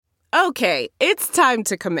Okay, it's time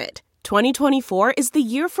to commit. 2024 is the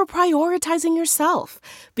year for prioritizing yourself.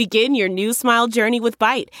 Begin your new smile journey with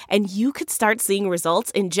Byte, and you could start seeing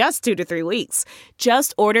results in just 2 to 3 weeks.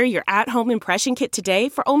 Just order your at-home impression kit today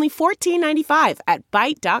for only $14.95 at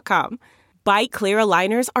Byte.com. Byte Clear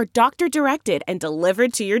aligners are doctor-directed and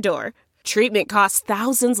delivered to your door. Treatment costs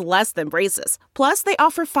thousands less than braces. Plus, they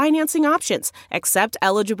offer financing options, accept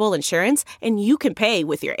eligible insurance, and you can pay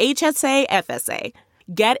with your HSA, FSA.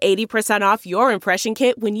 Get 80% off your impression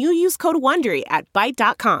kit when you use code WONDERY at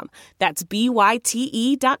Byte.com. That's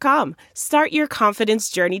BYTE.com. Start your confidence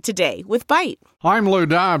journey today with Byte. I'm Lou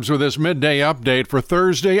Dobbs with this midday update for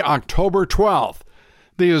Thursday, October 12th.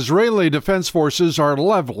 The Israeli Defense Forces are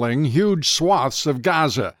leveling huge swaths of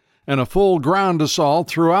Gaza, and a full ground assault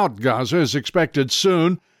throughout Gaza is expected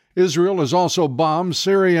soon. Israel has also bombed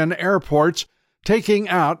Syrian airports, taking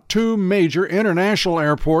out 2 major international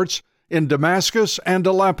airports in Damascus and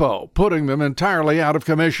Aleppo, putting them entirely out of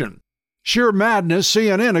commission. Sheer madness,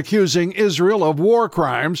 CNN accusing Israel of war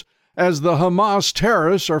crimes as the Hamas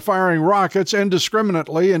terrorists are firing rockets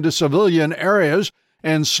indiscriminately into civilian areas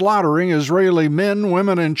and slaughtering Israeli men,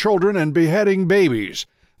 women, and children and beheading babies.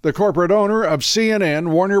 The corporate owner of CNN,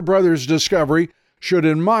 Warner Brothers Discovery, should,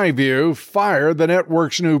 in my view, fire the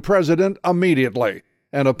network's new president immediately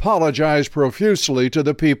and apologize profusely to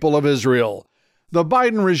the people of Israel. The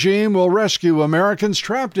Biden regime will rescue Americans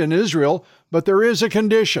trapped in Israel, but there is a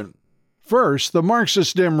condition. First, the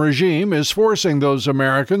Marxist-Dem regime is forcing those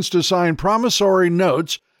Americans to sign promissory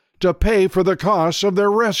notes to pay for the costs of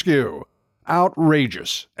their rescue.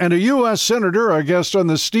 Outrageous. And a U.S. Senator, a guest on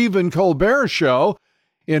the Stephen Colbert Show,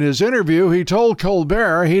 in his interview, he told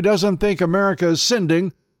Colbert he doesn't think America is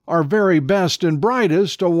sending our very best and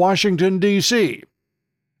brightest to Washington, D.C.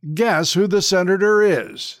 Guess who the senator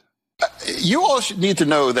is? You all should need to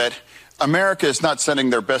know that America is not sending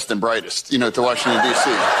their best and brightest, to Washington, D.C.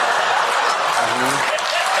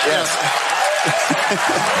 Yes.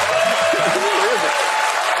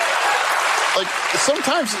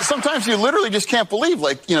 Sometimes you literally just can't believe,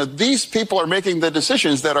 these people are making the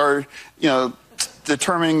decisions that are,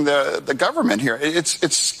 determining the government here.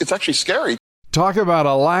 It's actually scary. Talk about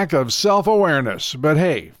a lack of self-awareness. But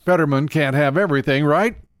hey, Fetterman can't have everything,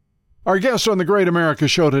 right? Our guest on the Great America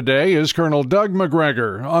Show today is Colonel Doug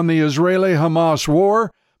Macgregor. On the Israeli-Hamas war,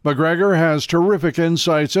 Macgregor has terrific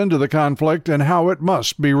insights into the conflict and how it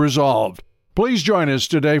must be resolved. Please join us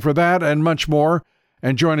today for that and much more,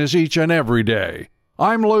 and join us each and every day.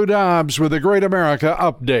 I'm Lou Dobbs with the Great America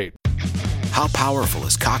Update. How powerful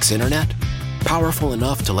is Cox Internet? Powerful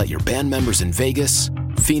enough to let your band members in Vegas,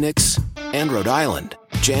 Phoenix, and Rhode Island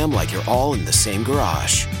jam like you're all in the same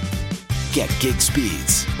garage. Get gig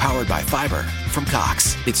speeds powered by fiber from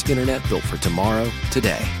Cox. It's internet built for tomorrow,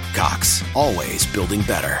 today. Cox, always building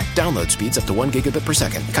better. Download speeds up to 1 gigabit per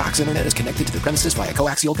second. Cox Internet is connected to the premises via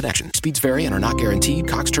coaxial connection. Speeds vary and are not guaranteed.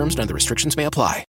 Cox terms and other restrictions may apply.